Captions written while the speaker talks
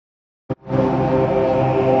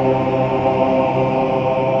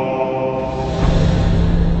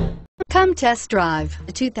Come test drive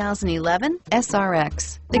the 2011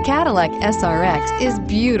 SRX. The Cadillac SRX is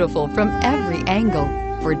beautiful from every angle.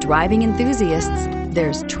 For driving enthusiasts,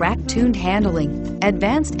 there's track-tuned handling,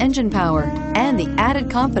 advanced engine power, and the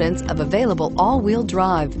added confidence of available all-wheel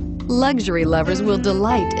drive. Luxury lovers will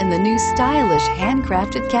delight in the new stylish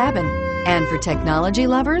handcrafted cabin. And for technology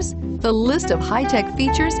lovers, the list of high-tech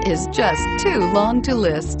features is just too long to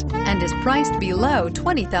list and is priced below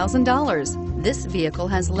 $20,000. This vehicle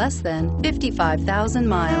has less than 55,000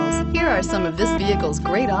 miles. Here are some of this vehicle's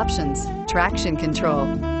great options: traction control,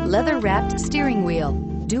 leather-wrapped steering wheel,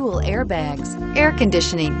 dual airbags, air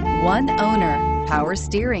conditioning, one owner, power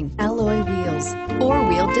steering, alloy wheels,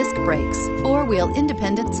 four-wheel disc brakes, four-wheel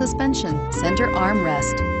independent suspension, center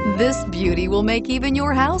armrest. This beauty will make even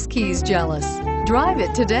your house keys jealous. Drive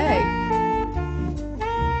it today.